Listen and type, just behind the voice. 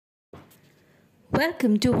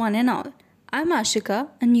Welcome to one and all. I'm Ashika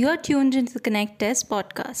and you're tuned into the Connectere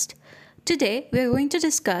Podcast. Today we're going to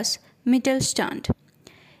discuss Mittelstand.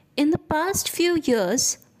 In the past few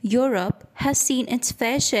years, Europe has seen its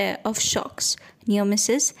fair share of shocks, near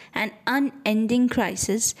misses, and unending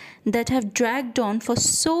crises that have dragged on for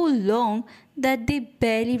so long that they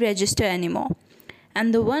barely register anymore.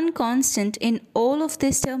 And the one constant in all of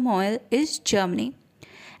this turmoil is Germany.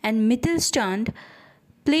 And Mittelstand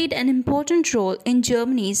played an important role in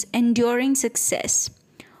Germany's enduring success.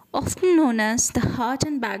 Often known as the heart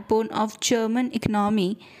and backbone of German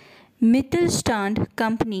economy, Mittelstand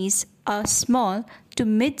companies are small to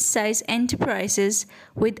mid-sized enterprises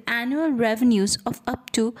with annual revenues of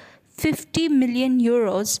up to 50 million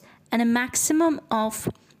euros and a maximum of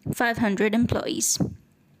 500 employees.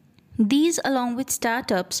 These, along with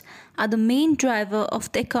startups, are the main driver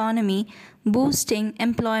of the economy, boosting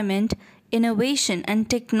employment, innovation, and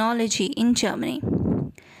technology in Germany.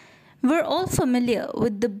 We're all familiar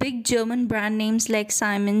with the big German brand names like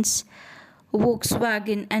Siemens,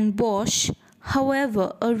 Volkswagen, and Bosch.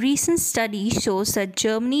 However, a recent study shows that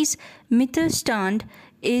Germany's Mittelstand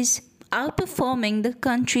is outperforming the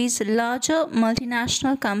country's larger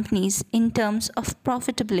multinational companies in terms of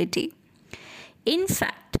profitability. In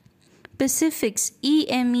fact, Pacific's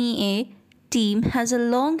EMEA team has a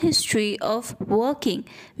long history of working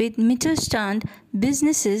with Mittelstand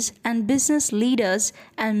businesses, and business leaders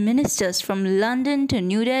and ministers from London to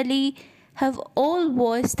New Delhi have all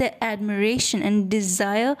voiced their admiration and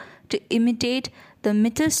desire to imitate the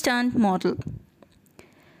Mittelstand model.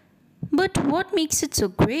 But what makes it so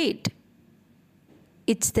great?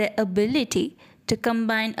 It's their ability to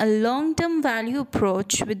combine a long-term value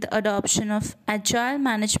approach with the adoption of agile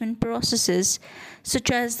management processes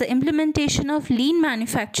such as the implementation of lean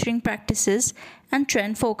manufacturing practices and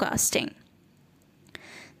trend forecasting.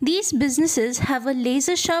 These businesses have a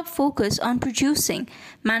laser-sharp focus on producing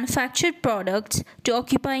manufactured products to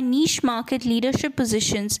occupy niche market leadership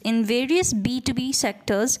positions in various B2B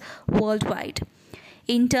sectors worldwide.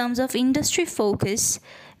 In terms of industry focus,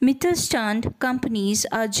 Mittelstand companies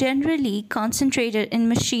are generally concentrated in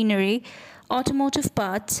machinery, automotive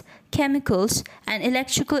parts, chemicals, and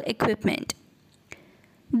electrical equipment.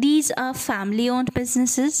 These are family-owned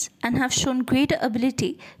businesses and have shown greater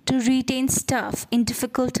ability to retain staff in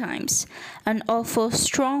difficult times and offer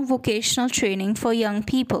strong vocational training for young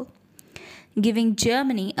people, giving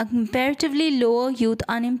Germany a comparatively lower youth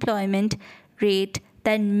unemployment rate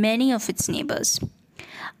than many of its neighbors.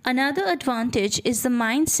 Another advantage is the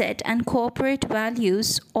mindset and corporate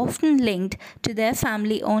values often linked to their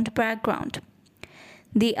family-owned background.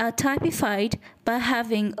 They are typified by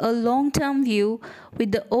having a long-term view,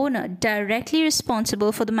 with the owner directly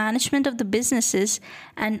responsible for the management of the businesses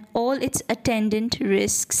and all its attendant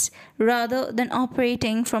risks rather than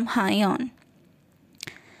operating from high on.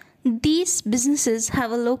 These businesses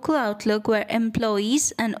have a local outlook where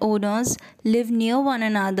employees and owners live near one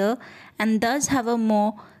another and thus have a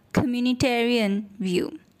more communitarian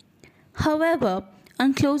view. However,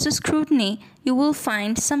 on closer scrutiny, you will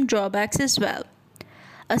find some drawbacks as well.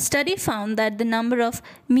 A study found that the number of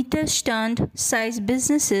Mittelstand-sized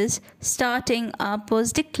businesses starting up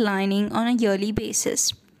was declining on a yearly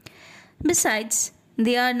basis. Besides,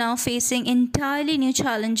 they are now facing entirely new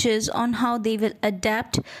challenges on how they will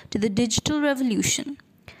adapt to the digital revolution.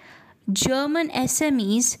 German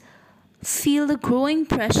SMEs feel the growing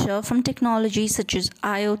pressure from technologies such as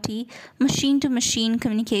IoT, machine-to-machine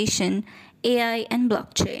communication, AI, and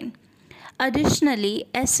blockchain. Additionally,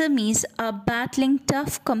 SMEs are battling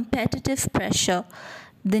tough competitive pressure,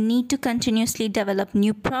 the need to continuously develop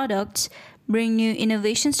new products, bring new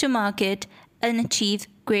innovations to market, and achieve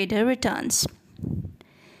greater returns.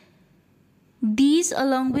 These,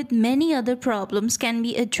 along with many other problems, can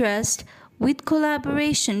be addressed with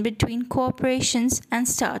collaboration between corporations and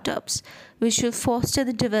startups, which will foster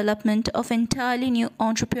the development of entirely new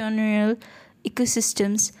entrepreneurial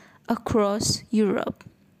ecosystems across Europe.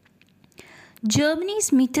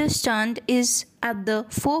 Germany's Mittelstand is at the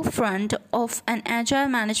forefront of an agile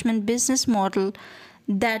management business model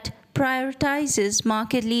that prioritizes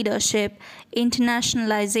market leadership,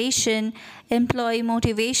 internationalization, employee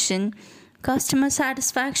motivation, customer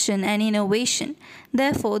satisfaction, and innovation.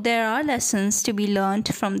 Therefore, there are lessons to be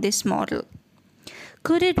learned from this model.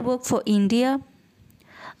 Could it work for India?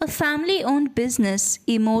 A family-owned business,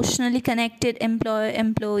 emotionally connected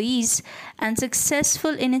employees, and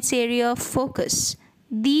successful in its area of focus.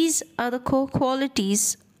 These are the core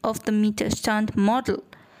qualities of the Mittelstand model,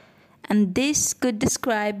 and this could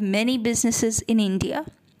describe many businesses in India.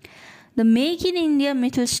 The Make in India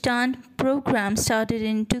Mittelstand program started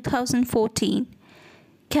in 2014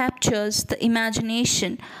 captures the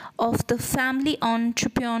imagination of the family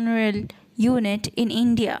entrepreneurial unit in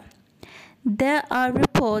India. There are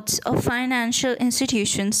reports of financial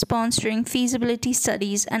institutions sponsoring feasibility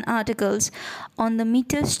studies and articles on the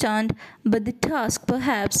Mittelstand, but the task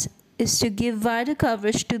perhaps is to give wider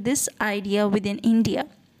coverage to this idea within India.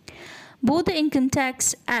 Both the Income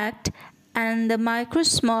Tax Act and the Micro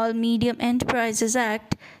Small Medium Enterprises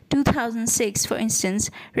Act 2006, for instance,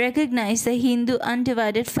 recognize the Hindu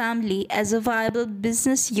undivided family as a viable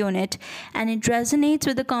business unit, and it resonates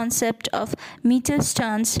with the concept of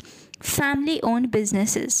Mittelstand's family-owned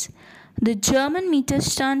businesses. The German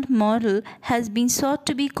Mittelstand model has been sought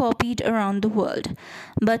to be copied around the world,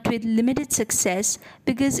 but with limited success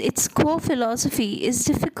because its core philosophy is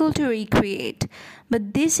difficult to recreate.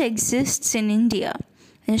 But this exists in India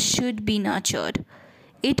and should be nurtured.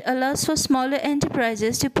 It allows for smaller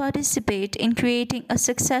enterprises to participate in creating a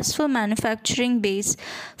successful manufacturing base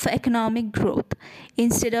for economic growth,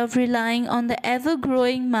 instead of relying on the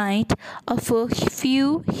ever-growing might of a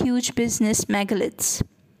few huge business megaliths.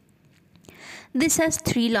 This has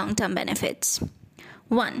three long-term benefits.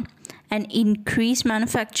 1. An increased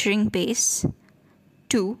manufacturing base.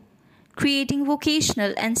 2. Creating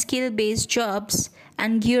vocational and skill-based jobs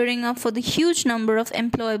and gearing up for the huge number of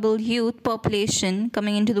employable youth population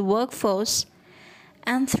coming into the workforce.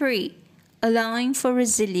 And 3. Allowing for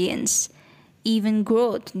resilience, even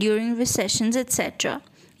growth during recessions, etc.,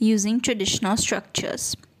 using traditional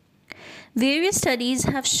structures. Various studies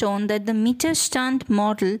have shown that the Mittelstand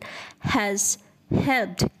model has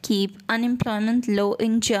helped keep unemployment low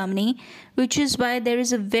in Germany, which is why there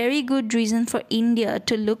is a very good reason for India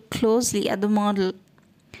to look closely at the model.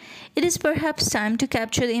 It is perhaps time to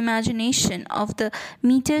capture the imagination of the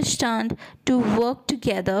Mittelstand to work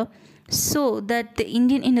together so that the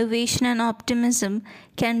Indian innovation and optimism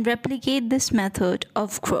can replicate this method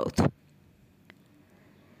of growth.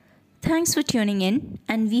 Thanks for tuning in,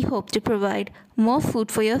 and we hope to provide more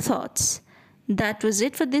food for your thoughts. That was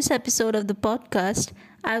it for this episode of the podcast.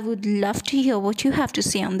 I would love to hear what you have to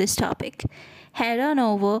say on this topic. Head on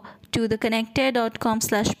over to the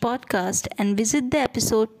connectere.com/podcast and visit the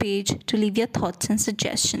episode page to leave your thoughts and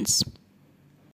suggestions.